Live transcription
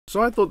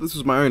So I thought this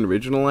was my own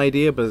original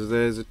idea, but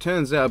as it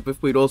turns out,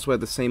 Biffweed also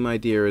had the same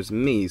idea as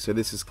me, so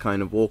this is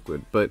kind of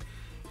awkward. But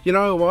you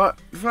know what?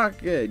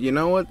 Fuck it. You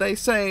know what they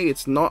say,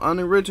 it's not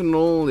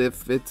unoriginal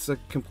if it's a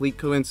complete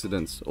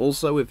coincidence.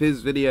 Also, if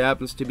his video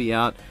happens to be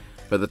out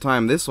by the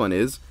time this one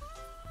is,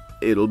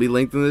 it'll be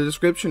linked in the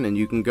description and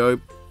you can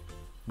go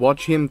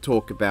watch him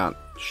talk about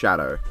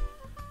Shadow.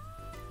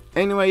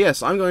 Anyway,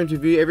 yes, I'm going to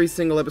review every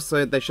single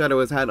episode that Shadow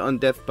has had on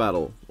Death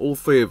Battle. All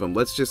 3 of them.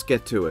 Let's just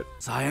get to it.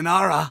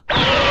 Sayonara!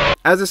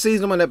 As a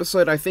Season 1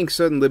 episode, I think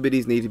certain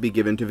liberties need to be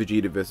given to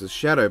Vegeta vs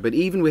Shadow, but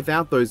even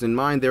without those in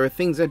mind, there are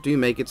things that do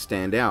make it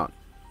stand out.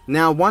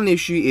 Now, one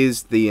issue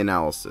is the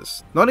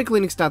analysis. Not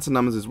including stats and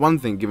numbers is one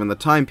thing given the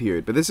time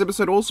period, but this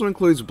episode also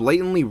includes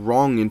blatantly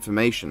wrong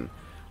information.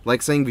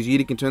 Like saying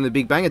Vegeta can turn the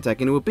Big Bang attack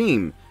into a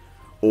beam.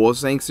 Or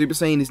saying Super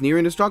Saiyan is near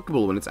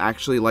indestructible when it's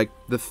actually like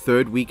the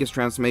 3rd weakest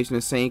transformation a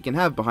Saiyan can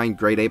have behind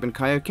Great Ape and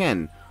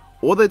Kaioken.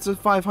 Or that it's a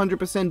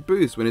 500%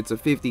 boost when it's a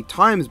 50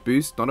 times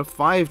boost, not a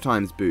 5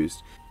 times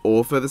boost.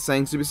 Or further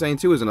saying Super Saiyan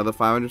 2 is another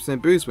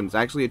 500% boost when it's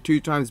actually a 2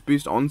 times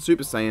boost on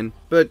Super Saiyan.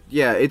 But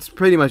yeah, it's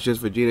pretty much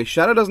just Vegeta.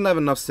 Shadow doesn't have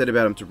enough said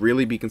about him to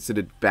really be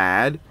considered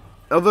bad.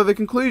 Although the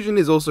conclusion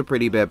is also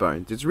pretty bare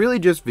bones. It's really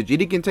just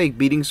Vegeta can take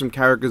beatings from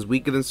characters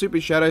weaker than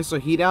Super Shadow, so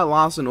he'd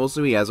outlast, and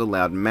also he has a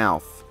loud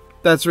mouth.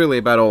 That's really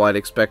about all I'd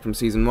expect from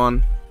Season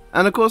 1.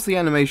 And of course the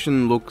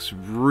animation looks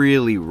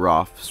really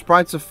rough.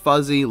 Sprites are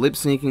fuzzy, lip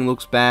syncing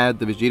looks bad,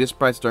 the Vegeta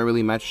sprites don't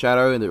really match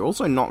Shadow, and they're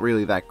also not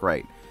really that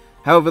great.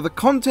 However, the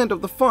content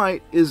of the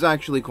fight is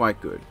actually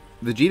quite good.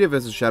 Vegeta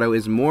vs Shadow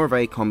is more of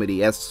a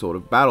comedy-esque sort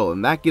of battle,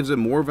 and that gives it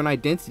more of an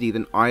identity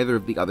than either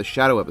of the other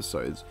Shadow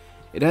episodes.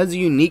 It has a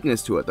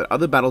uniqueness to it that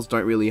other battles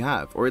don't really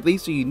have, or at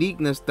least a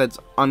uniqueness that's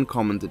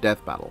uncommon to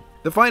Death Battle.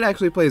 The fight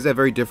actually plays out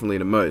very differently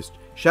to most.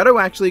 Shadow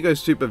actually goes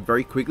super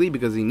very quickly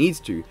because he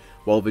needs to,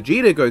 while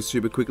Vegeta goes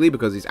super quickly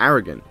because he's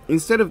arrogant.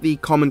 Instead of the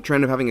common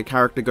trend of having a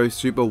character go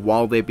super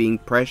while they're being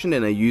pressured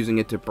and are using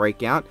it to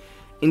break out,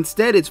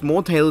 instead it's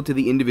more tailored to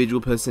the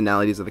individual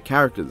personalities of the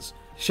characters.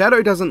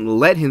 Shadow doesn't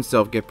let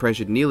himself get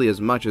pressured nearly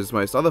as much as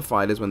most other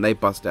fighters when they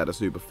bust out a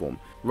super form.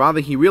 Rather,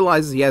 he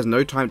realizes he has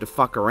no time to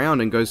fuck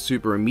around and goes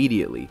super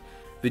immediately.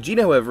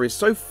 Vegeta, however, is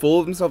so full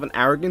of himself and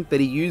arrogant that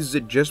he uses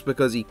it just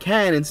because he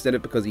can instead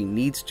of because he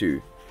needs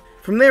to.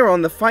 From there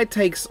on, the fight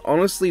takes,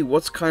 honestly,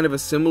 what's kind of a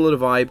similar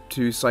vibe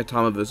to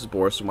Saitama vs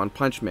Boris in One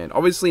Punch Man.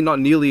 Obviously not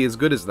nearly as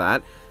good as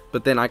that,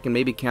 but then I can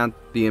maybe count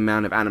the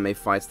amount of anime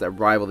fights that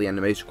rival the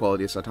animation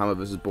quality of Saitama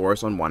vs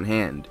Boris on one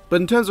hand.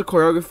 But in terms of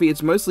choreography,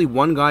 it's mostly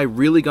one guy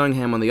really going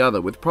ham on the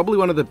other, with probably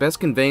one of the best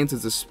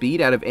conveyances of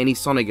speed out of any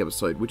Sonic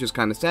episode, which is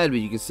kinda sad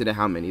when you consider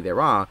how many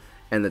there are,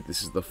 and that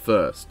this is the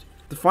first.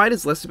 The fight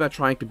is less about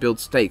trying to build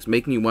stakes,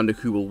 making you wonder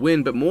who will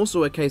win, but more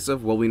so a case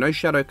of, well, we know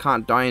Shadow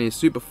can't die in his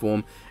super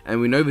form,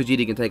 and we know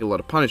Vegeta can take a lot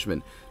of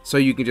punishment, so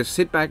you can just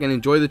sit back and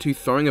enjoy the two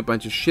throwing a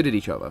bunch of shit at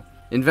each other.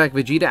 In fact,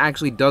 Vegeta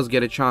actually does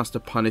get a chance to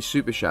punish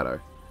Super Shadow.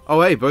 Oh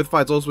hey, both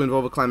fights also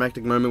involve a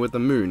climactic moment with the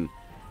moon.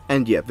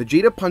 And yeah,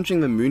 Vegeta punching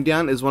the moon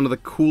down is one of the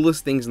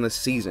coolest things in the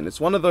season.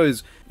 It's one of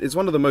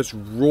the most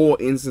raw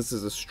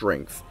instances of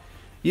strength.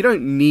 You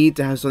don't need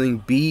to have something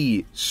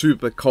be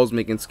super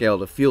cosmic in scale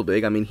to feel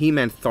big. I mean,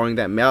 He-Man throwing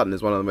that mountain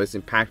is one of the most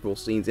impactful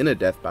scenes in a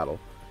death battle.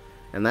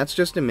 And that's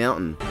just a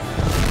mountain.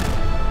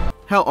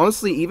 Hell,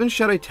 honestly, even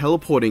Shadow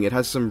teleporting it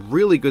has some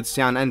really good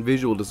sound and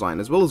visual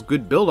design, as well as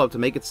good build-up to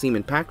make it seem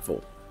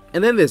impactful.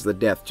 And then there's the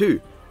death too.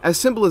 As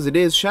simple as it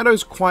is,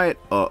 Shadow's quiet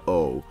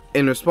uh-oh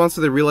in response to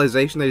the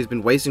realization that he's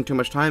been wasting too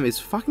much time is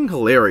fucking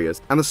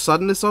hilarious, and the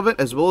suddenness of it,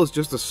 as well as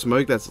just the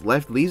smoke that's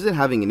left, leaves it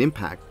having an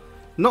impact.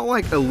 Not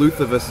like a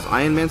Luther vs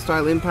Iron Man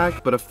style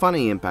impact, but a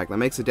funny impact that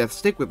makes the death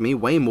stick with me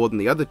way more than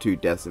the other two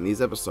deaths in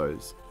these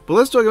episodes. But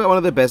let's talk about one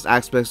of the best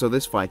aspects of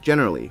this fight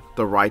generally,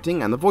 the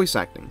writing and the voice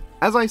acting.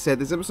 As I said,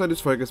 this episode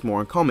is focused more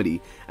on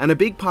comedy, and a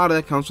big part of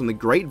that comes from the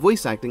great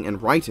voice acting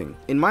and writing.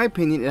 In my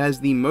opinion, it has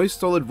the most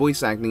solid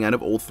voice acting out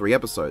of all 3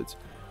 episodes.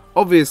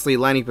 Obviously,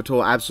 Lanny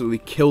Pator absolutely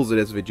kills it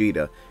as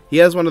Vegeta. He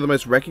has one of the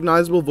most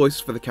recognizable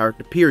voices for the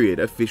character period,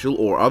 official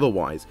or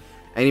otherwise,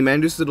 and he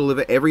manages to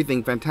deliver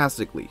everything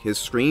fantastically. His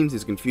screams,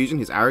 his confusion,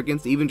 his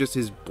arrogance, even just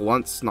his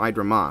blunt, snide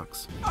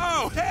remarks.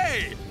 Oh,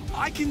 hey!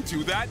 I can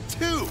do that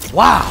too!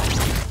 Wow!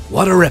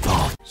 What a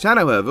ripoff!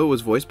 Shadow, however,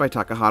 was voiced by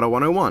Takahata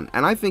 101,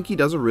 and I think he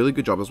does a really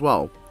good job as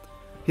well.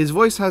 His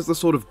voice has the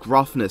sort of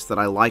gruffness that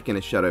I like in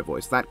a Shadow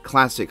voice, that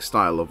classic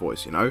style of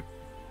voice, you know?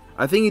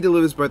 I think he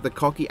delivers both the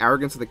cocky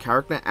arrogance of the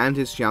character and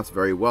his shouts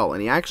very well,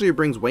 and he actually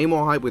brings way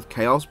more hype with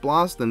Chaos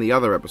Blast than the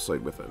other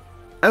episode with it.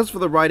 As for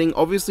the writing,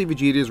 obviously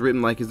Vegeta is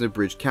written like his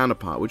abridged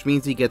counterpart, which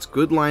means he gets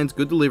good lines,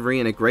 good delivery,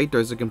 and a great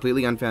dose of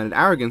completely unfounded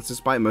arrogance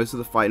despite most of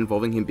the fight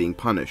involving him being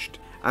punished.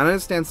 I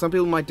understand some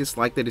people might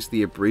dislike that it's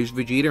the abridged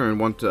Vegeta and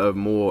want a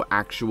more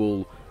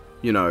actual,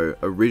 you know,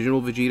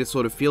 original Vegeta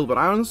sort of feel, but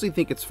I honestly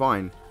think it's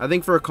fine. I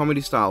think for a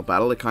comedy style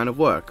battle it kind of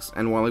works,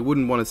 and while I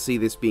wouldn't want to see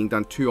this being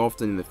done too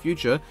often in the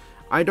future,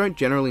 I don't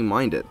generally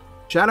mind it.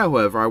 Shadow,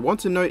 however, I want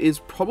to note is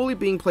probably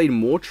being played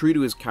more true to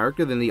his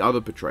character than the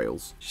other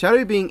portrayals.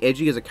 Shadow being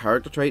edgy as a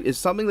character trait is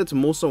something that's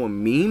more so a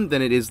meme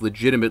than it is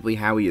legitimately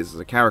how he is as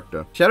a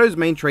character. Shadow's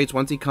main traits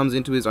once he comes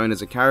into his own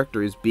as a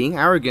character is being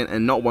arrogant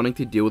and not wanting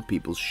to deal with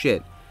people's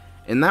shit.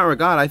 In that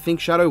regard, I think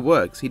Shadow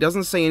works. He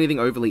doesn't say anything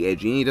overly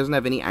edgy and he doesn't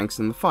have any angst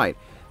in the fight.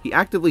 He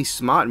actively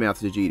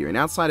smart-mouths Vegeta, and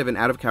outside of an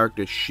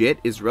out-of-character shit,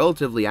 is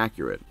relatively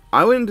accurate.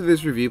 I went into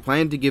this review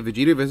planning to give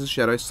Vegeta vs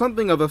Shadow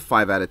something of a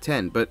 5 out of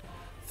 10, but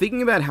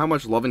thinking about how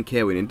much love and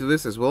care went into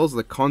this, as well as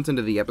the content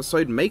of the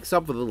episode, makes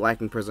up for the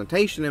lacking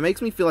presentation and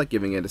makes me feel like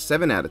giving it a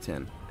 7 out of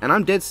 10. And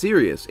I'm dead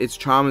serious. Its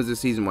charm as a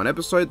season 1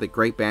 episode, the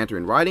great banter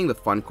in writing, the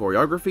fun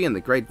choreography, and the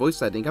great voice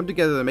acting come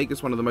together to make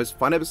this one of the most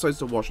fun episodes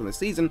to watch on the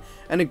season,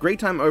 and a great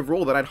time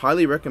overall that I'd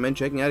highly recommend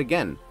checking out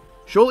again.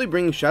 Surely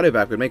bringing Shadow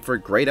back would make for a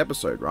great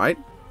episode, right?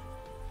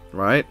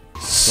 Right?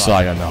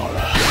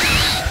 Sayonara.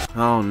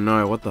 Oh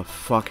no, what the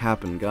fuck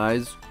happened,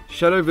 guys?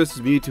 Shadow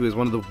vs Mewtwo is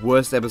one of the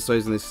worst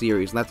episodes in this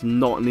series, and that's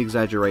not an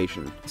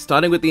exaggeration.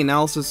 Starting with the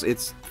analysis,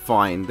 it's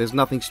fine. There's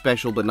nothing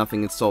special but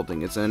nothing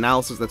insulting. It's an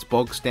analysis that's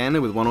bog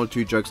standard with 1 or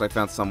 2 jokes I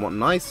found somewhat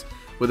nice,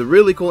 with a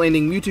really cool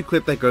ending Mewtwo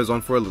clip that goes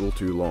on for a little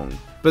too long.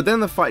 But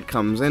then the fight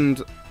comes, and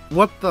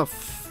what the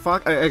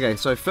fuck? Okay,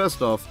 so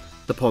first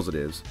off, the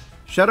positives.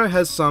 Shadow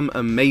has some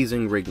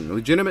amazing rigging.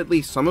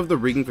 Legitimately, some of the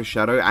rigging for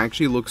Shadow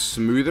actually looks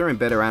smoother and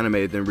better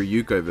animated than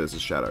Ryuko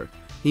vs Shadow.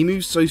 He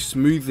moves so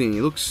smoothly and he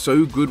looks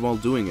so good while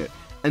doing it.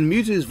 And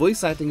Mewtwo's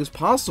voice acting is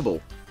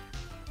passable.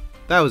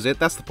 That was it,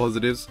 that's the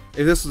positives.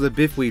 If this was a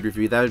Biffweed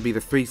review, that would be the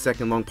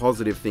 3-second long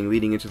positive thing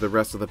leading into the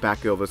rest of the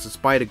Batgirl vs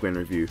Spider-Gwen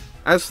review.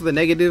 As for the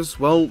negatives,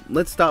 well,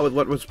 let's start with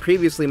what was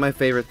previously my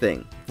favorite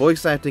thing.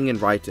 Voice acting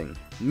and writing.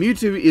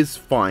 Mewtwo is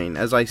fine,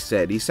 as I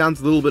said. He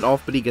sounds a little bit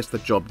off, but he gets the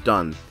job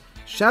done.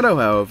 Shadow,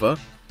 however,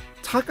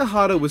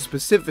 Takahata was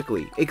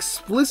specifically,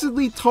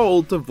 explicitly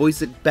told to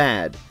voice it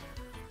bad.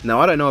 Now,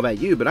 I don't know about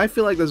you, but I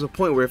feel like there's a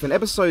point where if an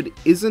episode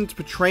isn't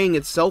portraying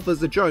itself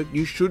as a joke,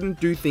 you shouldn't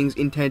do things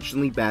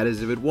intentionally bad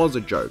as if it was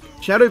a joke.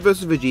 Shadow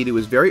vs Vegeta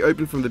was very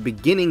open from the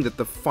beginning that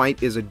the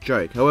fight is a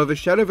joke. However,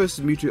 Shadow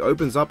vs Mewtwo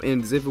opens up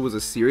as if it was a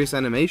serious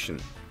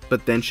animation.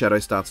 But then Shadow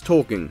starts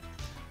talking.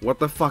 What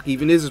the fuck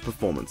even is his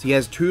performance? He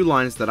has 2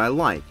 lines that I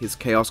like. His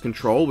Chaos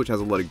Control, which has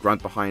a lot of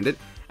grunt behind it,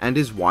 and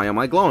his Why Am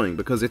I Glowing,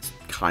 because it's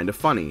kinda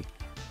funny.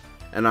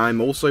 And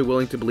I'm also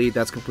willing to believe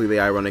that's completely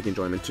ironic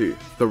enjoyment too.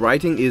 The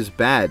writing is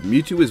bad.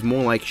 Mewtwo is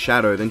more like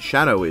Shadow than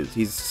Shadow is.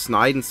 He's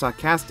snide and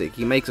sarcastic.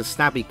 He makes a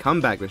snappy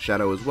comeback to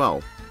Shadow as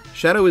well.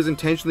 Shadow is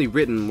intentionally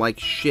written like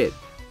shit.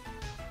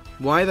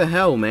 Why the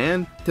hell,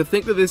 man? To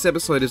think that this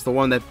episode is the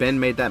one that Ben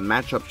made that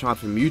matchup chart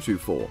for Mewtwo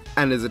for.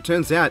 And as it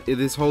turns out,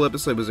 this whole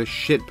episode was a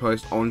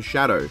shitpost on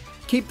Shadow.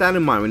 Keep that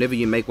in mind whenever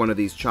you make one of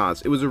these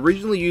charts. It was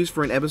originally used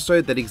for an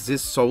episode that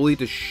exists solely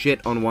to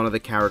shit on one of the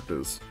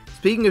characters.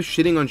 Speaking of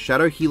shitting on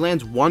Shadow, he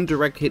lands 1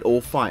 direct hit all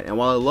fight, and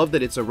while I love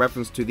that it's a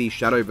reference to the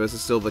Shadow vs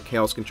Silver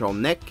Chaos Control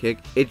neck kick,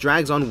 it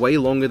drags on way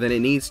longer than it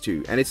needs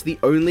to, and it's the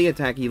only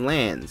attack he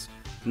lands.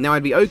 Now,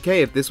 I'd be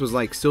okay if this was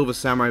like Silver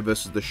Samurai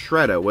vs the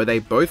Shredder, where they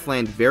both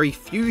land very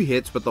few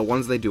hits, but the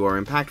ones they do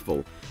are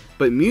impactful.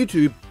 But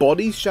Mewtwo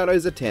bodies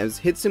Shadow's attempts,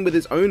 hits him with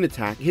his own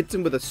attack, hits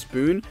him with a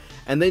spoon,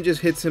 and then just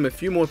hits him a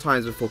few more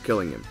times before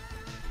killing him.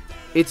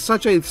 It's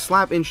such a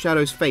slap in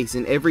Shadow's face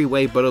in every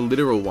way but a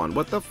literal one.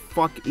 What the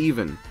fuck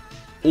even?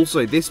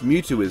 Also, this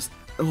Mewtwo is...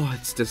 oh,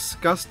 it's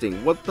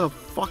disgusting. What the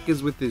fuck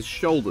is with his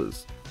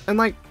shoulders? And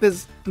like,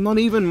 there's not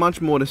even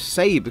much more to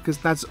say because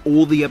that's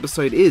all the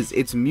episode is.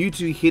 It's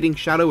Mewtwo hitting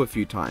Shadow a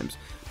few times.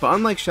 But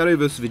unlike Shadow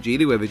vs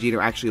Vegeta, where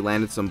Vegeta actually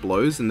landed some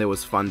blows and there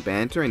was fun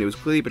banter and it was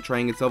clearly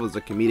portraying itself as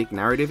a comedic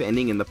narrative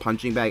ending in the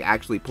punching bag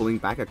actually pulling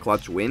back a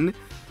clutch win,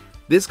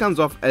 this comes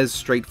off as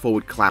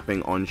straightforward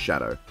clapping on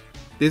Shadow.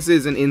 This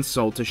is an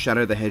insult to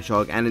Shadow the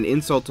Hedgehog and an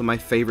insult to my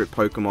favorite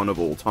Pokemon of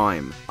all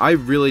time. I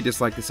really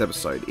dislike this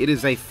episode. It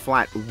is a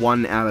flat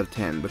 1 out of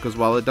 10 because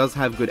while it does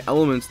have good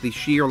elements, the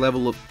sheer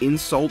level of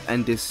insult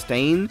and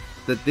disdain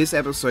that this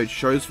episode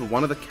shows for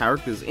one of the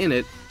characters in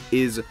it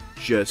is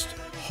just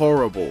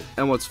horrible.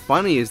 And what's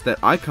funny is that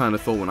I kind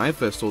of thought when I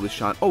first saw this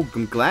shot, oh,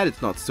 I'm glad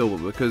it's not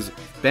Silver because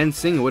Ben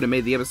Singer would have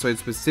made the episode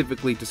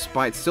specifically to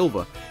spite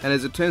Silver. And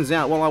as it turns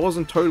out, while I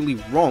wasn't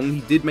totally wrong, he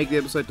did make the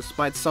episode to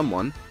spite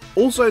someone.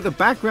 Also, the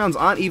backgrounds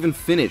aren't even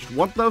finished.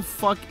 What the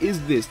fuck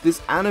is this?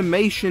 This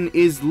animation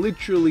is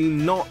literally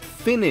not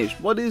finished.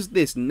 What is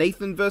this?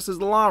 Nathan versus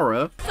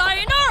Lara?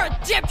 Sayonara,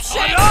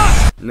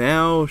 dipshit!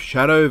 Now,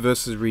 Shadow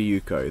versus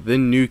Ryuko, the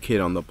new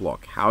kid on the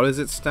block. How does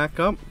it stack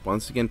up?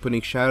 Once again, putting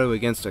Shadow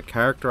against a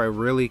character I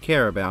really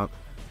care about.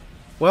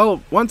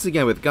 Well, once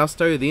again with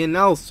gusto, the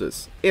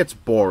analysis. It's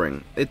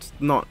boring. It's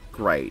not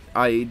great.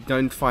 I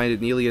don't find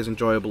it nearly as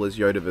enjoyable as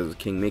Yoda vs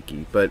King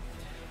Mickey, but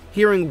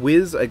hearing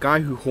Wiz, a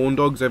guy who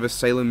horndogs over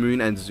Sailor Moon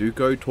and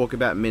Zuko, talk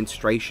about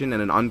menstruation and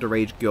an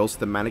underage girl's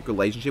thematic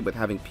relationship with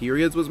having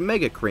periods was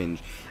mega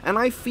cringe, and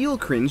I feel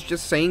cringe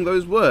just saying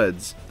those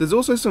words. There's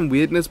also some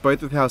weirdness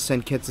both with how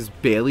Senketsu is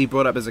barely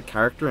brought up as a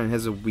character and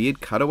has a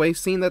weird cutaway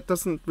scene that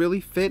doesn't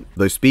really fit.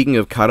 Though speaking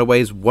of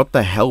cutaways, what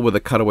the hell were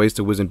the cutaways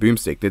to Wiz and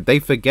Boomstick? Did they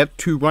forget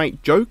to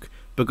write joke?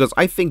 because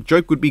I think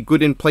joke would be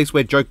good in place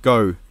where joke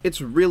go.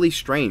 It's really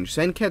strange.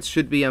 Senketsu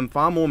should be a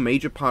far more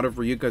major part of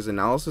Ryuko's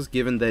analysis,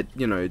 given that,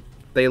 you know,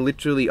 they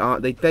literally are,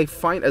 they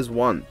fight as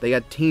one, they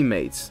are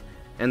teammates,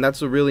 and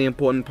that's a really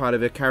important part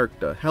of her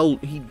character. Hell,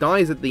 he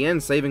dies at the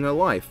end saving her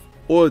life.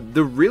 Or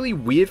the really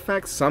weird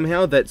fact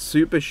somehow that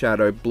Super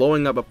Shadow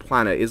blowing up a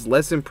planet is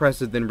less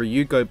impressive than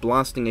Ryuko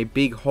blasting a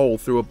big hole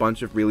through a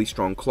bunch of really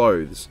strong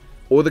clothes.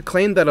 Or the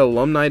claim that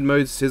Alumni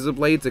Mode scissor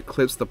blades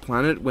eclipse the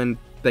planet when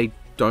they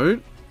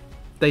don't?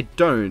 They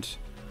don't.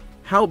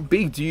 How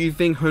big do you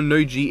think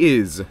Honoji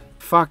is?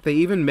 Fuck, they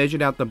even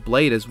measured out the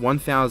blade as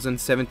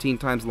 1017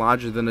 times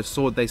larger than a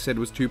sword they said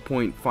was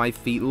 2.5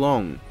 feet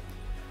long.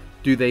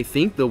 Do they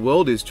think the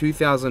world is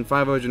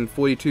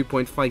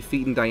 2,542.5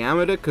 feet in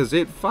diameter? Cause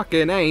it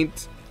fucking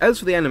ain't. As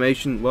for the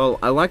animation, well,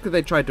 I like that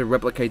they tried to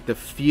replicate the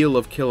feel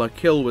of Kill la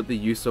Kill with the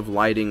use of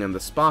lighting and the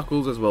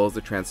sparkles as well as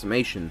the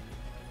transformation.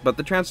 But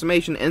the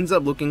transformation ends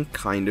up looking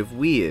kind of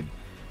weird.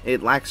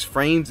 It lacks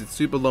frames, it's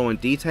super low in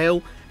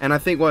detail, and I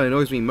think what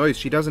annoys me most,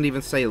 she doesn't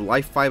even say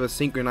life fiber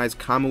synchronized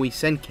Kamui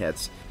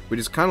Senketsu, which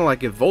is kinda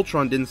like if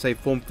Voltron didn't say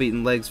form feet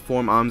and legs,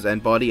 form arms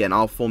and body, and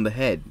I'll form the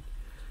head.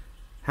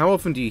 How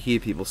often do you hear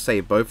people say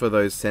both of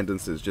those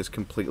sentences just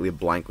completely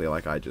blankly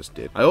like I just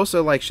did? I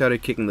also like Shadow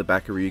kicking the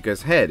back of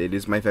Ryuko's head. It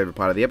is my favorite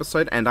part of the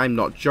episode, and I'm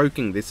not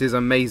joking, this is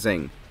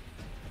amazing.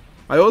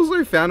 I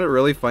also found it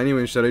really funny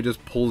when Shadow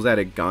just pulls out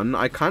a gun.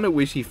 I kinda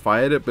wish he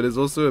fired it, but it's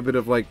also a bit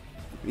of like,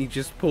 he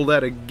just pulled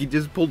a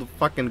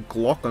fucking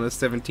Glock on a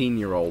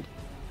 17-year-old.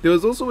 There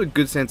was also a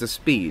good sense of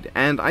speed,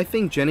 and I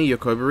think Jenny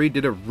Yokobari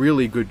did a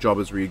really good job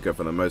as Ryuko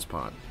for the most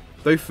part.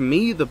 Though for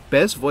me, the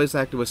best voice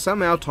actor was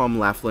somehow Tom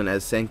Laughlin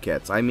as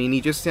Senketsu. I mean,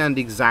 he just sounded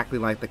exactly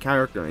like the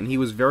character, and he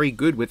was very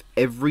good with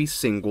every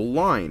single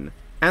line.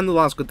 And the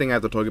last good thing I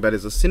have to talk about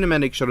is a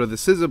cinematic shot of the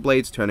scissor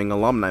blades turning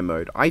Alumni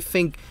Mode. I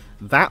think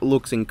that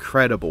looks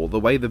incredible, the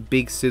way the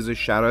big scissor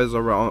shadows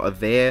are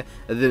there,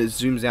 and then it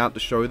zooms out to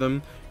show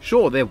them.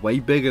 Sure, they're way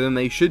bigger than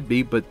they should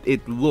be, but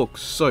it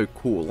looks so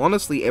cool.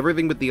 Honestly,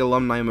 everything with the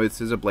Alumni Mode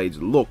scissor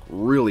blades look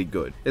really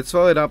good. It's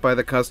followed up by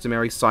the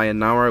customary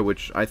Sayonara,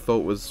 which I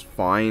thought was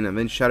fine, and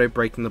then Shadow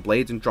breaking the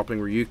blades and dropping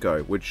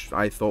Ryuko, which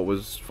I thought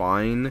was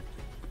fine.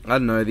 I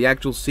don't know, the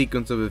actual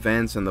sequence of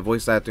events and the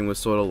voice acting was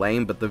sort of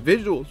lame, but the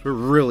visuals were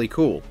really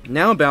cool.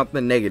 Now about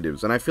the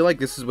negatives, and I feel like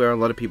this is where a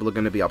lot of people are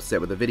going to be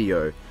upset with the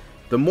video.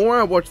 The more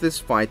I watch this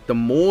fight, the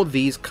more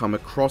these come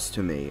across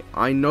to me.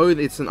 I know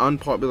it's an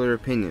unpopular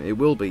opinion, it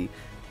will be,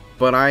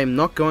 but I am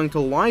not going to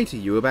lie to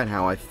you about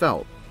how I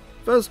felt.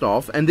 First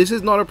off, and this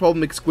is not a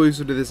problem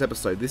exclusive to this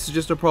episode, this is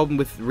just a problem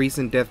with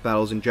recent death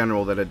battles in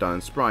general that are done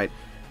in Sprite,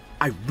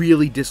 I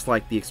really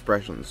dislike the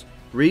expressions.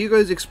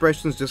 Ryuko's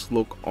expressions just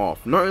look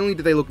off. Not only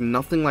do they look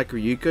nothing like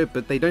Ryuko,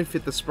 but they don't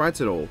fit the sprites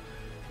at all.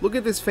 Look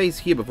at this face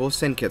here before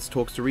Senketsu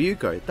talks to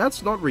Ryuko.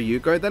 That's not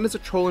Ryuko, that is a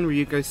troll in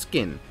Ryuko's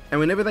skin. And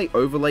whenever they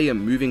overlay a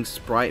moving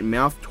sprite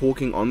mouth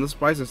talking on the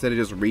sprites instead of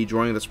just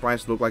redrawing the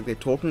sprites to look like they're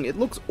talking, it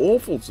looks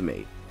awful to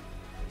me.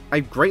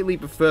 I greatly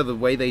prefer the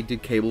way they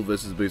did Cable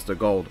vs Booster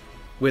Gold,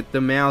 with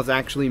the mouths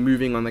actually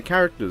moving on the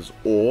characters,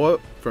 or,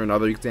 for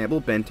another example,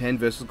 Ben 10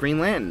 vs Green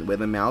Lantern, where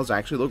the mouths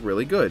actually look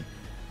really good.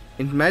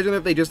 Imagine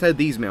if they just had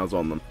these mouths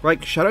on them.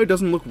 Like, Shadow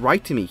doesn't look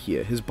right to me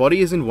here. His body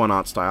is in one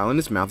art style and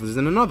his mouth is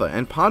in another,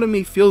 and part of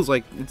me feels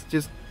like it's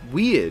just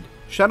weird.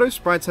 Shadow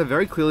sprites have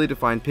very clearly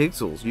defined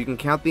pixels. You can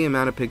count the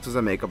amount of pixels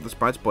that make up the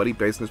sprite's body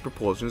based on its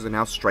proportions and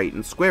how straight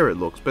and square it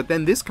looks, but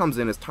then this comes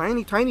in as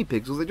tiny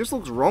pixels. It just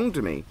looks wrong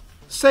to me.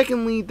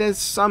 Secondly, there's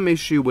some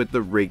issue with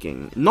the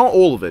rigging. Not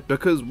all of it,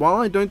 because while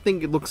I don't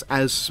think it looks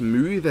as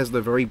smooth as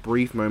the very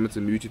brief moments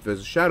in Mewtwo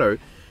vs Shadow,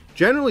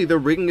 generally the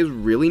rigging is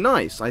really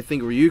nice. I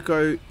think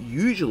Ryuko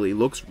usually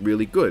looks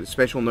really good.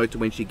 Special note to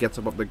when she gets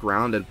up off the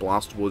ground and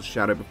blasts towards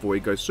Shadow before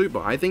he goes super.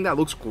 I think that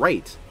looks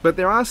great. But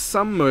there are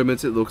some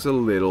moments it looks a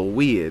little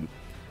weird.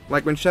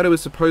 Like when Shadow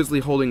is supposedly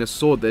holding a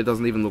sword that it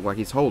doesn't even look like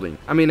he's holding.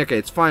 I mean, okay,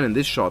 it's fine in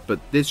this shot, but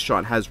this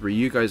shot has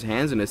Ryuko's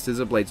hands and her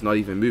scissor blades not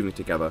even moving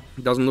together.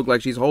 It doesn't look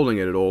like she's holding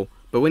it at all.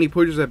 But when he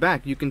pushes her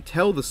back, you can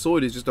tell the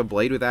sword is just a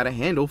blade without a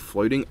handle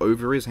floating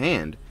over his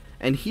hand.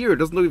 And here it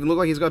doesn't even look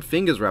like he's got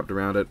fingers wrapped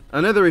around it.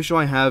 Another issue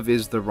I have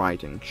is the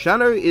writing.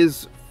 Shadow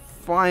is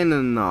fine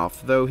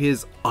enough, though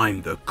his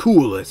 "I'm the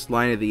coolest"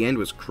 line at the end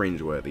was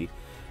cringeworthy.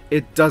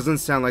 It doesn't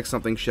sound like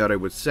something Shadow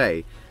would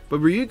say. But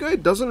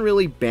Ryuko doesn't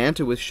really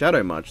banter with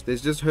Shadow much.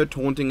 There's just her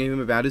taunting him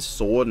about his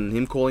sword and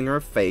him calling her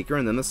a faker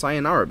and then the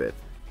sayonara bit.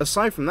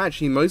 Aside from that,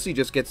 she mostly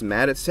just gets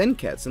mad at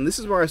Senketsu, and this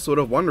is where I sort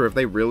of wonder if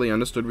they really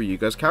understood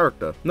Ryuko's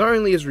character. Not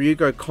only is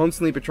Ryuko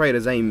constantly portrayed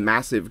as a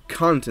massive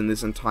cunt in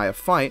this entire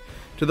fight,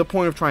 to the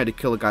point of trying to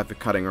kill a guy for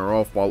cutting her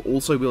off, while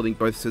also wielding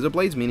both scissor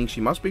blades, meaning she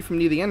must be from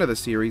near the end of the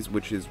series,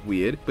 which is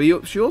weird,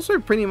 but she also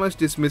pretty much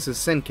dismisses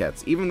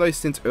Senketsu, even though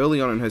since early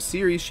on in her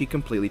series she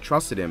completely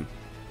trusted him.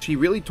 She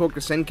really talked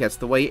to Senketsu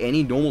the way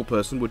any normal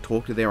person would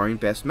talk to their own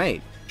best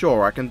mate.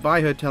 Sure, I can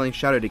buy her telling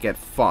Shadow to get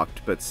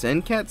fucked, but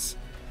Senketsu?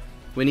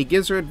 When he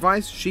gives her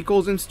advice, she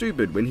calls him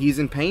stupid. When he's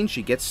in pain,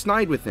 she gets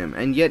snide with him,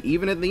 and yet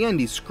even at the end,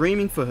 he's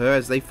screaming for her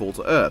as they fall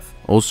to earth.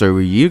 Also,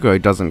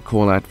 Ryuko doesn't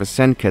call out for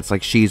Senketsu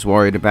like she's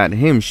worried about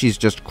him, she's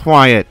just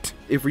quiet.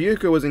 If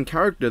Ryuko was in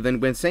character, then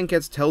when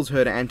Senketsu tells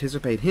her to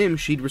anticipate him,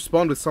 she'd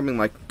respond with something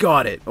like,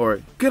 "Got it,"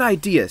 or "Good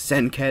idea,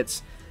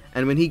 Senketsu."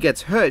 And when he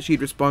gets hurt,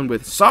 she'd respond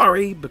with,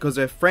 "Sorry," because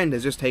her friend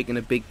has just taken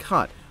a big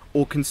cut,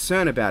 or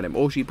concern about him,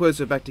 or she puts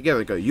her back together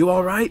and go, "You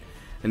alright?"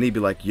 And he'd be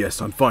like,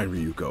 "Yes, I'm fine,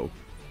 Ryuko."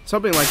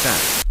 Something like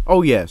that.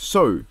 Oh yeah,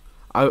 so,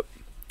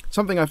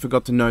 something I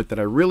forgot to note that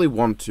I really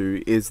want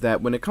to is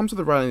that when it comes to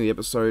the writing of the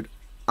episode,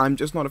 I'm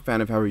just not a fan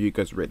of how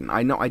Ryuko's written.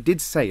 I know I did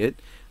say it,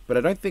 but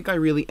I don't think I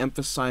really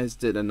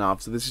emphasized it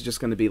enough, so this is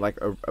just going to be like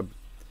a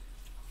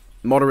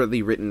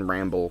moderately written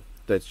ramble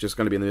that's just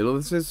going to be in the middle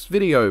of this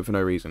video for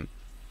no reason.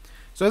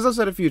 So as I've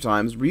said a few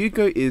times,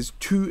 Ryuko is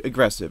too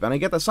aggressive, and I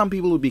get that some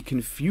people will be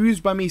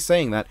confused by me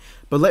saying that,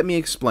 but let me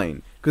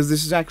explain, because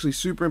this is actually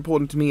super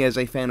important to me as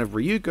a fan of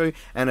Ryuko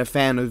and a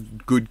fan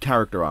of good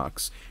character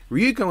arcs.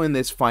 Ryuko in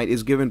this fight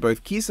is given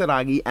both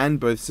Kisaragi and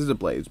both Scissor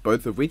Blades,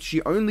 both of which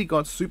she only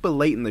got super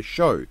late in the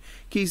show.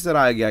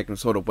 Kisaragi I can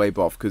sort of wave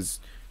off,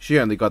 because she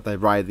only got that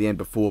right at the end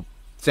before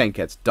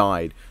Senketsu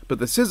died, but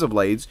the Scissor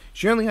Blades,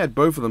 she only had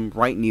both of them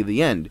right near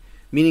the end.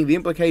 Meaning the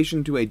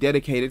implication to a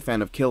dedicated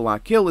fan of Kill La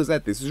Kill is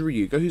that this is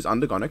Ryuko who's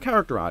undergone a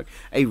character arc.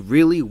 A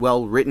really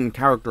well written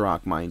character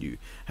arc, mind you.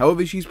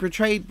 However, she's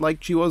portrayed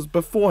like she was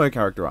before her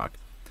character arc.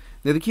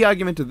 Now the key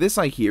argument to this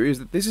I hear is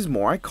that this is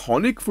more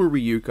iconic for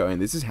Ryuko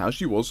and this is how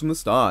she was from the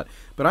start.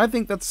 But I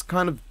think that's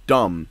kind of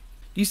dumb.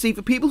 You see,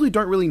 for people who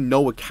don't really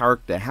know a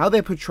character, how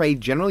they're portrayed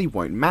generally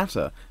won't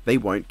matter. They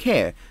won't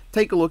care.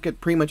 Take a look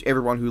at pretty much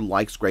everyone who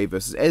likes Grey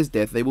vs.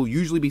 Esdeath. They will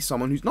usually be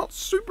someone who's not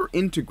super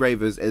into Grey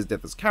vs.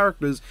 Esdeath as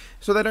characters,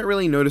 so they don't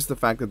really notice the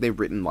fact that they're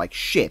written like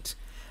shit.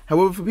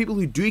 However, for people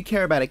who do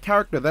care about a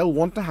character, they'll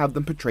want to have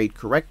them portrayed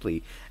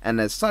correctly, and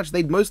as such,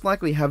 they'd most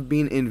likely have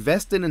been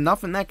invested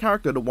enough in that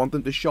character to want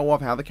them to show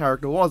off how the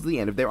character was at the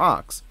end of their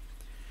arcs.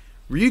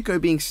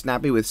 Ryuko being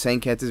snappy with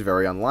Senketsu is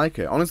very unlike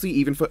her. Honestly,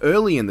 even for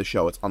early in the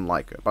show, it's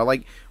unlike her. By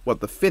like,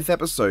 what, the 5th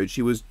episode,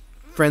 she was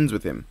friends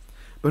with him.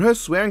 But her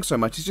swearing so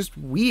much is just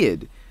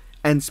weird.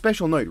 And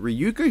special note,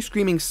 Ryuko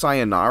screaming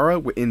sayonara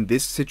in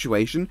this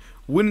situation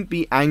wouldn't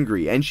be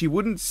angry, and she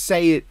wouldn't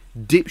say it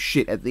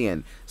dipshit at the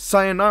end.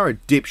 Sayonara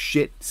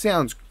dipshit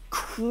sounds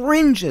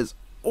cringe as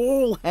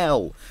all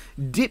hell.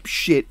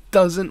 Dipshit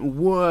doesn't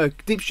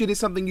work. Dipshit is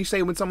something you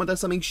say when someone does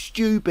something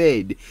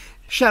stupid.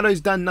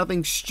 Shadow's done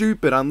nothing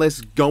stupid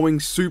unless going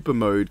super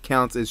mode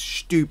counts as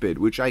stupid,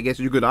 which I guess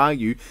you could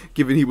argue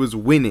given he was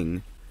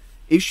winning.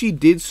 If she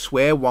did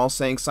swear while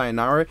saying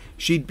sayonara,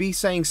 she'd be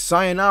saying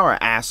sayonara,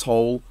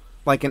 asshole,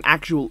 like an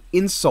actual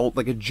insult,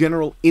 like a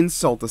general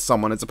insult to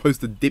someone as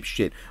opposed to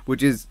dipshit,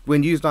 which is,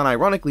 when used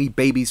unironically,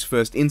 baby's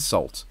first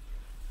insult.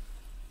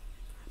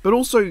 But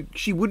also,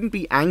 she wouldn't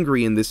be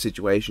angry in this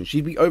situation,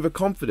 she'd be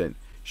overconfident.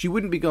 She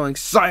wouldn't be going,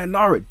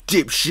 sayonara,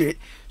 dipshit!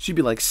 She'd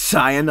be like,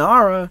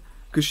 sayonara!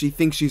 Because she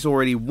thinks she's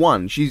already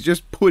won. She's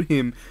just put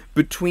him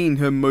between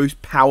her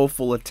most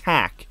powerful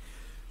attack.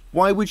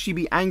 Why would she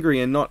be angry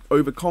and not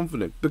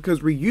overconfident? Because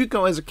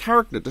Ryuko as a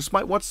character,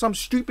 despite what some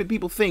stupid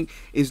people think,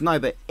 is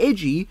neither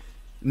edgy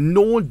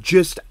nor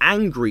just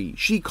angry.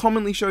 She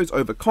commonly shows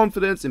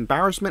overconfidence,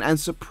 embarrassment, and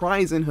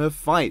surprise in her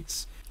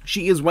fights.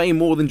 She is way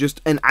more than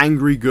just an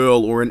angry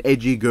girl or an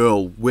edgy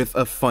girl with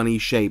a funny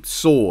shaped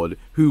sword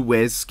who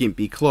wears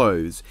skimpy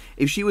clothes.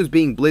 If she was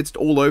being blitzed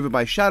all over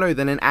by Shadow,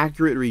 then an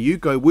accurate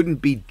Ryuko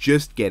wouldn't be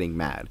just getting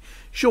mad.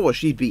 Sure,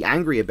 she'd be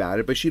angry about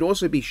it, but she'd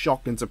also be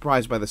shocked and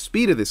surprised by the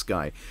speed of this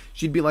guy.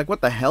 She'd be like,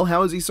 what the hell,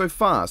 how is he so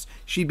fast?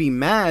 She'd be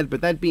mad, but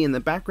that'd be in the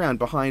background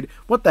behind,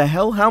 what the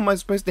hell, how am I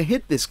supposed to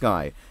hit this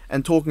guy?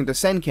 And talking to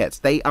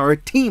Senketsu. They are a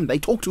team, they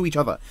talk to each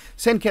other.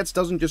 Senketsu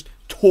doesn't just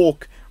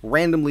talk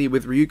randomly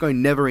with Ryuko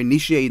never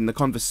initiating the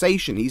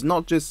conversation. He's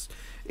not just...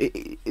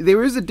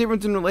 There is a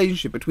difference in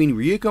relationship between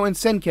Ryuko and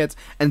Senketsu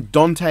and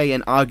Dante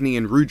and Agni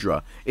and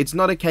Rudra. It's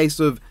not a case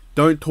of,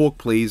 don't talk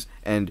please,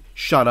 and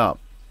shut up.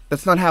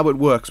 That's not how it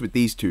works with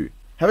these two.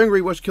 Having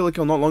rewatched Kill la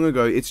Kill not long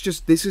ago, it's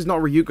just, this is not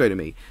Ryuko to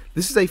me.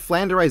 This is a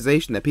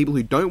flanderization that people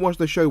who don't watch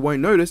the show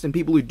won't notice, and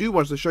people who do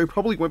watch the show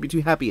probably won't be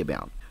too happy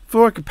about.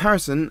 For a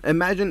comparison,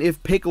 imagine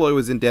if Piccolo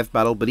was in Death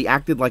Battle, but he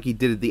acted like he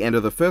did at the end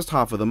of the first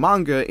half of the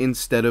manga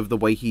instead of the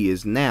way he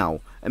is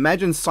now.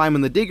 Imagine Simon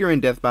the Digger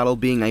in Death Battle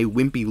being a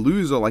wimpy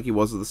loser like he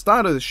was at the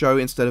start of the show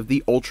instead of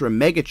the ultra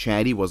mega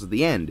Chad he was at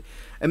the end.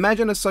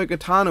 Imagine Ahsoka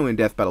Tano in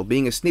Death Battle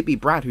being a snippy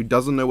brat who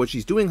doesn't know what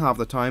she's doing half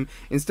the time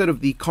instead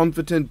of the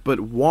confident but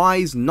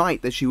wise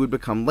knight that she would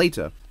become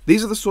later.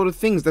 These are the sort of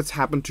things that's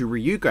happened to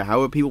Ryuko,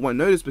 however people won't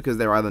notice because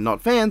they're either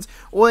not fans,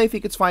 or they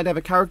think it's fine to have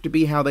a character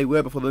be how they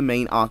were before the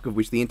main arc of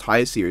which the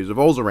entire series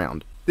revolves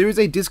around. There is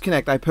a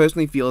disconnect I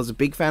personally feel as a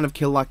big fan of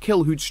Kill la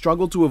Kill who'd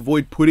struggled to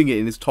avoid putting it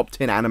in his top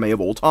 10 anime of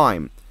all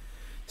time.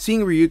 Seeing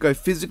Ryuko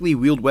physically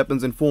wield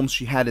weapons and forms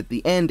she had at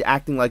the end,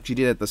 acting like she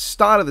did at the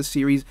start of the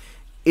series,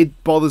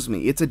 It bothers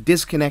me. It's a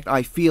disconnect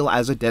I feel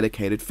as a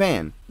dedicated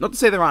fan. Not to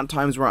say there aren't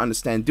times where I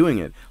understand doing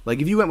it. Like,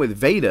 if you went with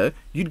Vader,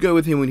 you'd go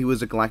with him when he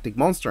was a galactic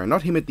monster, and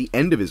not him at the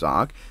end of his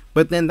arc,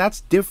 but then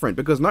that's different,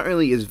 because not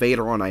only is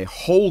Vader on a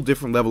whole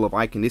different level of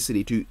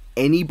iconicity to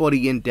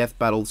anybody in Death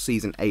Battle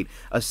Season 8,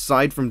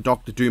 aside from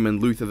Doctor Doom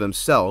and Luther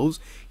themselves,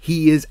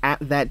 he is at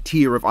that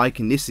tier of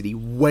iconicity,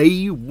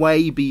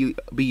 way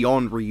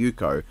beyond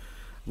Ryuko.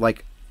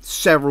 Like,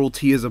 several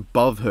tiers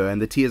above her,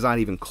 and the tiers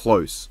aren't even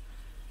close.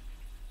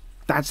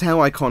 That's how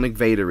iconic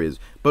Vader is.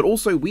 But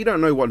also, we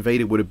don't know what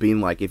Vader would have been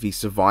like if he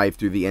survived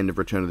through the end of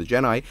Return of the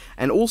Jedi.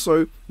 And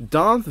also,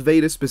 Darth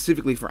Vader,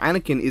 specifically for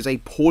Anakin, is a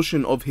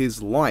portion of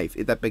his life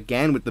that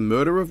began with the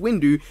murder of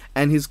Windu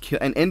and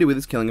ended with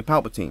his killing of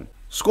Palpatine.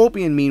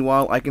 Scorpion,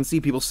 meanwhile, I can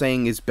see people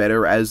saying is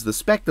better as the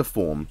Spectre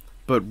form.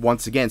 But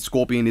once again,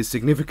 Scorpion is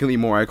significantly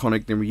more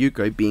iconic than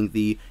Ryuko, being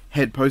the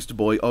head poster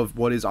boy of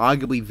what is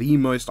arguably the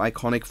most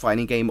iconic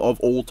fighting game of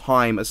all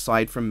time,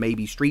 aside from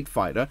maybe Street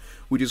Fighter,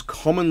 which is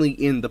commonly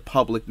in the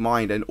public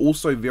mind, and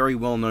also very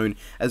well known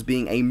as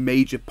being a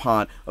major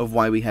part of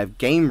why we have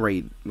game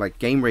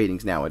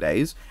ratings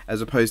nowadays,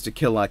 as opposed to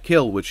Kill la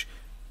Kill, which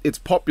it's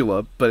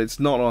popular, but it's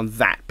not on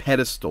that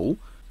pedestal.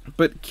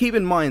 But keep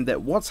in mind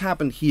that what's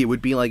happened here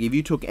would be like if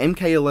you took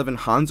MK11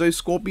 Hanzo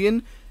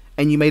Scorpion,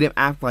 and you made him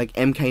act like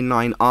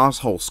MK9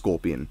 Asshole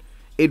Scorpion.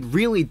 It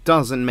really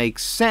doesn't make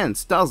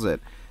sense, does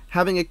it?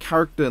 Having a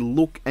character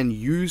look and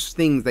use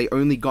things they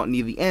only got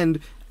near the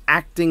end,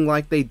 acting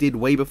like they did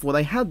way before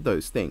they had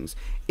those things.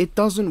 It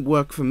doesn't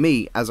work for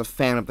me as a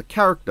fan of the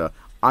character.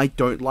 I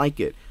don't like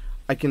it.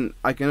 I can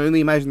only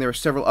imagine there are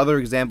several other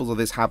examples of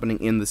this happening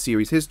in the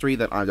series history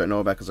that I don't know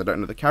about because I don't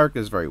know the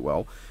characters very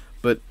well.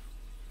 But,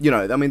 you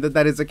know, I mean,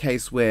 that is a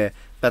case where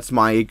that's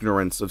my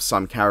ignorance of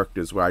some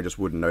characters where I just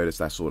wouldn't notice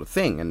that sort of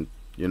thing. And,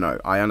 you know,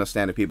 I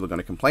understand if people are going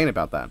to complain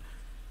about that.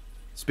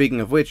 Speaking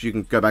of which, you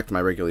can go back to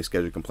my regularly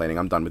scheduled complaining.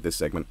 I'm done with this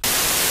segment.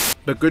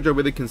 But good job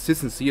with the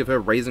consistency of her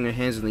raising her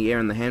hands in the air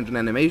in the hand-drawn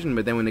animation,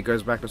 but then when it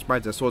goes back to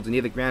sprites, her swords are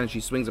near the ground and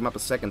she swings them up a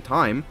second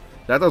time.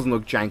 That doesn't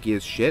look janky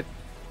as shit.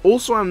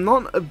 Also, I'm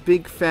not a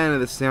big fan of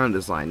the sound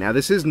design. Now,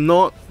 this is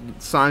not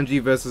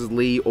Sanji vs.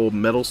 Lee or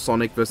Metal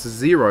Sonic vs.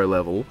 Zero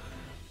level,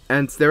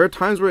 and there are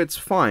times where it's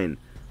fine.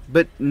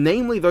 But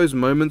namely those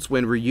moments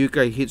when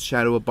Ryuko hits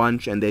Shadow a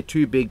bunch and their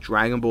two big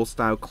Dragon Ball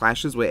style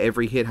clashes where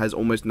every hit has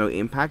almost no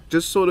impact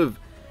just sort of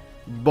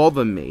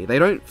bother me. They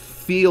don't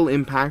feel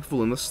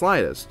impactful in the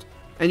slightest.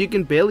 And you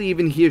can barely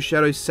even hear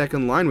Shadow's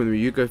second line when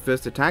Ryuko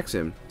first attacks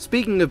him.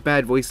 Speaking of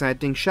bad voice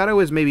acting, Shadow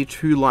has maybe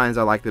two lines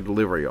I like the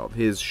delivery of.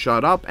 His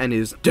shut up and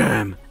his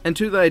damn. And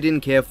two that I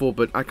didn't care for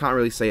but I can't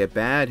really say it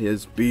bad,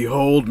 his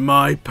behold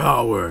my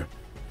power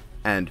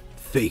and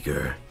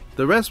faker.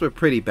 The rest were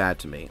pretty bad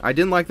to me. I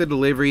didn't like the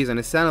deliveries and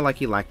it sounded like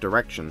he lacked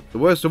direction. The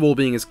worst of all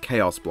being his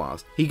Chaos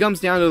Blast. He comes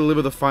down to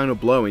deliver the final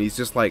blow and he's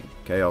just like,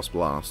 Chaos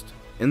Blast.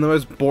 In the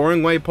most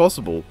boring way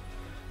possible.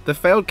 The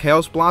failed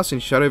Chaos Blast in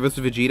Shadow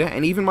vs Vegeta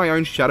and even my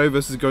own Shadow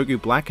vs Goku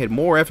Black had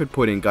more effort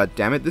put in,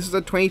 goddammit. This is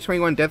a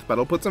 2021 death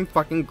battle, put some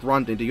fucking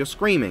grunt into your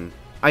screaming.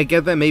 I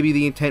get that maybe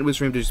the intent was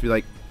for him to just be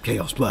like,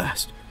 Chaos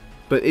Blast.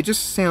 But it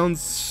just sounds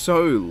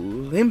so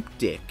limp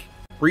dick.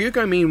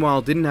 Ryuko,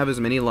 meanwhile, didn't have as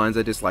many lines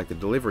I disliked the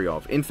delivery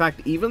of. In fact,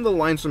 even the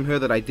lines from her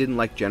that I didn't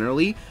like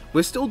generally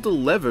were still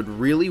delivered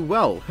really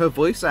well. Her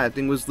voice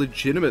acting was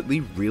legitimately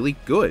really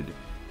good.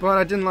 But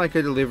I didn't like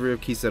her delivery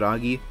of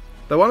Kisaragi.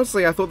 Though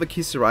honestly, I thought the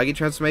Kisaragi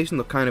transformation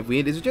looked kind of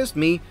weird. Is it just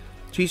me?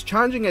 She's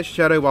charging at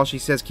Shadow while she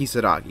says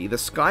Kisaragi. The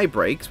sky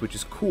breaks, which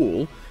is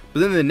cool, but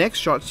then in the next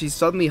shot, she's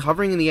suddenly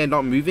hovering in the air,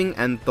 not moving,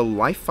 and the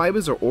life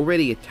fibers are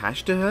already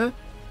attached to her?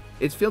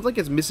 It feels like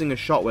it's missing a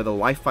shot where the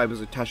life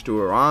fibers are attached to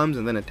her arms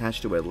and then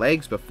attached to her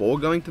legs before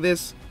going to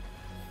this.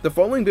 The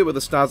following bit with the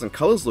stars and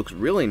colors looks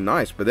really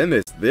nice, but then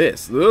there's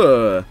this.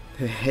 Ugh.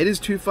 Her head is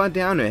too far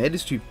down, her head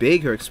is too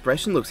big, her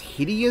expression looks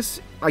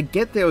hideous. I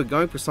get they were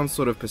going for some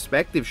sort of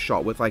perspective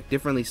shot with like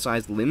differently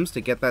sized limbs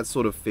to get that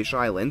sort of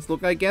fisheye lens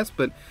look, I guess,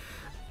 but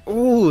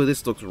ooh,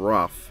 this looks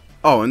rough.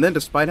 Oh, and then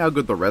despite how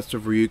good the rest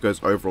of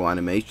Ryuko's overall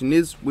animation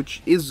is,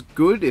 which is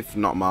good if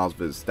not miles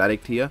of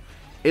static tier,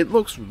 it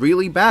looks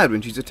really bad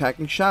when she's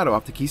attacking Shadow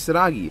after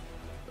Kisaragi.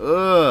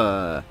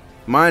 Ugh.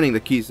 Mining the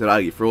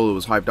Kisaragi for all it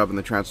was hyped up in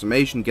the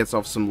transformation, gets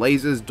off some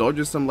lasers,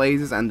 dodges some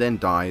lasers, and then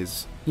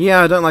dies.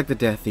 Yeah, I don't like the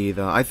death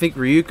either. I think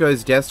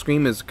Ryuko's death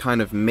scream is kind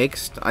of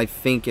mixed. I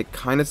think it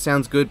kind of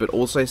sounds good, but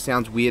also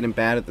sounds weird and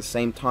bad at the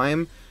same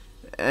time.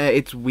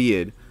 It's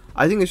weird.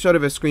 I think the shot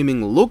of her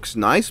screaming looks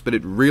nice, but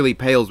it really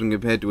pales when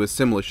compared to a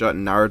similar shot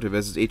in Naruto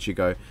vs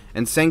Ichigo.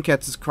 And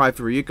Senketsu's cry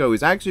for Ryuko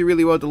is actually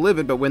really well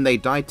delivered, but when they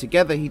die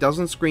together, he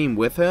doesn't scream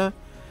with her.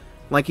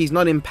 Like, he's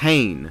not in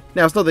pain.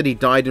 Now, it's not that he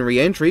died in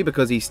re-entry,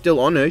 because he's still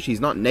on her,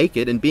 she's not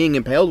naked, and being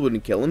impaled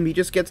wouldn't kill him, he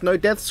just gets no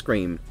death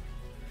scream.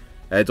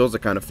 It's also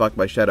kind of fucked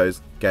by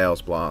Shadow's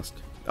Chaos Blast.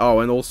 Oh,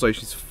 and also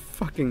she's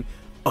fucking,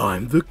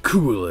 I'm the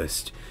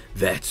coolest.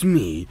 That's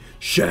me,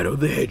 Shadow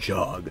the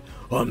Hedgehog.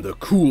 I'm the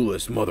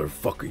coolest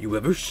motherfucker you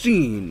ever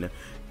seen.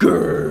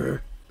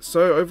 Grrr.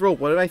 So overall,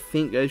 what did I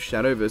think of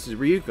Shadow vs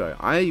Ryuko?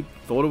 I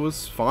thought it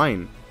was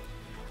fine.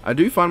 I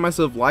do find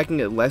myself liking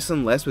it less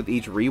and less with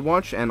each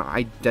rewatch, and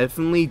I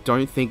definitely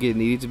don't think it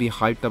needed to be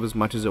hyped up as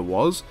much as it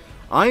was.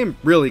 I am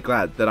really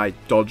glad that I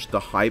dodged the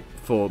hype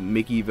for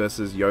Mickey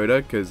versus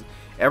Yoda, because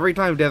every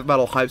time Death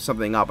Battle hypes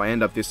something up, I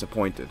end up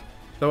disappointed.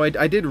 Though I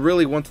did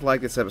really want to like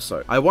this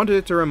episode. I wanted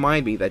it to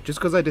remind me that just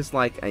because I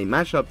dislike a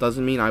matchup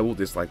doesn't mean I will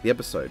dislike the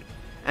episode.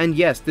 And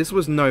yes, this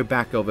was no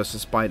Batgirl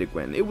vs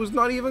Spider-Gwen. It was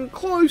not even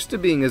close to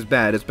being as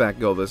bad as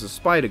Batgirl vs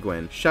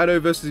Spider-Gwen. Shadow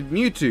vs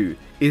Mewtwo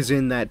is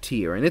in that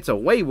tier, and it's a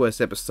way worse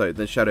episode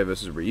than Shadow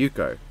vs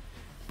Ryuko.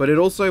 But it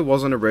also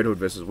wasn't a Red Hood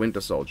vs Winter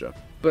Soldier.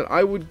 But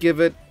I would give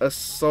it a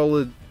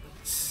solid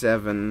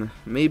 7,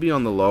 maybe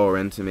on the lower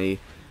end to me.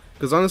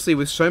 Because honestly,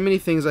 with so many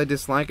things I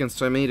dislike and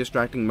so many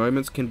distracting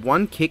moments, can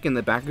one kick in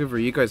the back of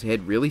Ryuko's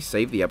head really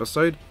save the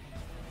episode?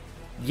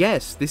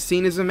 Yes, this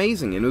scene is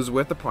amazing and it was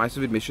worth the price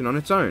of admission on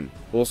its own.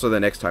 Also, the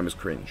next time is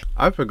cringe.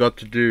 I forgot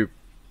to do,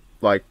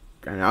 like,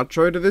 an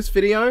outro to this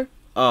video.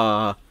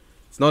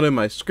 It's not in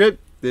my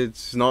script,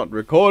 it's not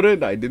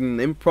recorded, I didn't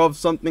improv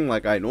something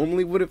like I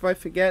normally would if I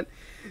forget.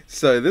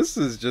 So this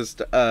is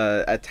just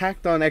a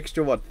tacked on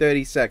extra,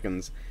 30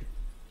 seconds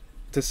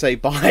to say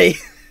bye.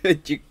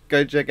 You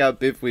go check out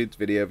Biffweed's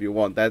video if you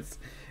want, that's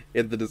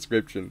in the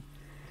description.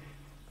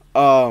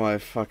 Oh my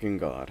fucking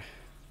god.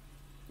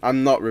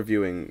 I'm not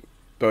reviewing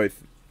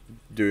both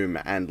Doom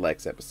and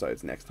Lex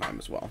episodes next time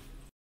as well.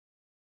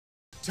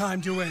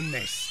 Time to end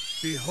this.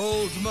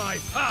 Behold my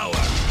power.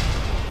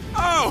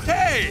 Oh,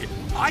 hey!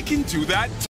 I can do that